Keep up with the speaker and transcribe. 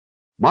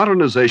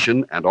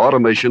Modernization and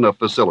automation of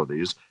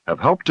facilities have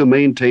helped to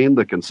maintain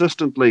the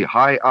consistently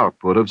high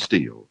output of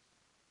steel.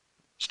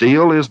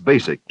 Steel is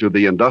basic to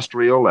the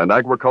industrial and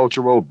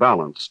agricultural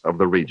balance of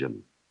the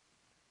region.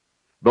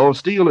 Though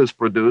steel is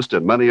produced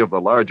in many of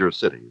the larger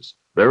cities,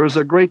 there is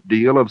a great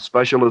deal of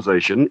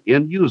specialization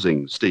in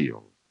using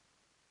steel.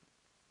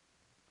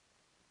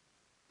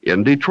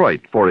 In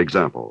Detroit, for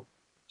example,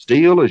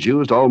 steel is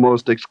used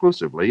almost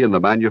exclusively in the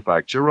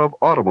manufacture of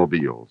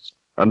automobiles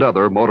and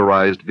other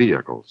motorized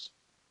vehicles.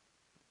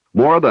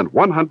 More than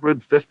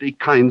 150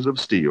 kinds of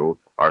steel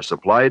are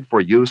supplied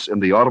for use in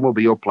the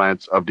automobile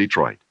plants of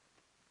Detroit.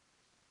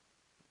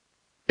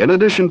 In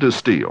addition to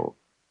steel,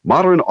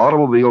 modern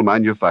automobile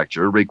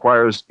manufacture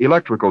requires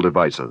electrical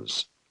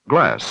devices,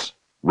 glass,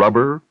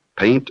 rubber,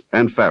 paint,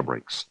 and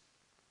fabrics.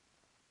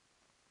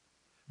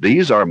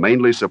 These are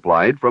mainly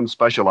supplied from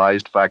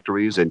specialized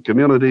factories in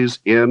communities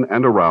in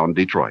and around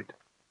Detroit.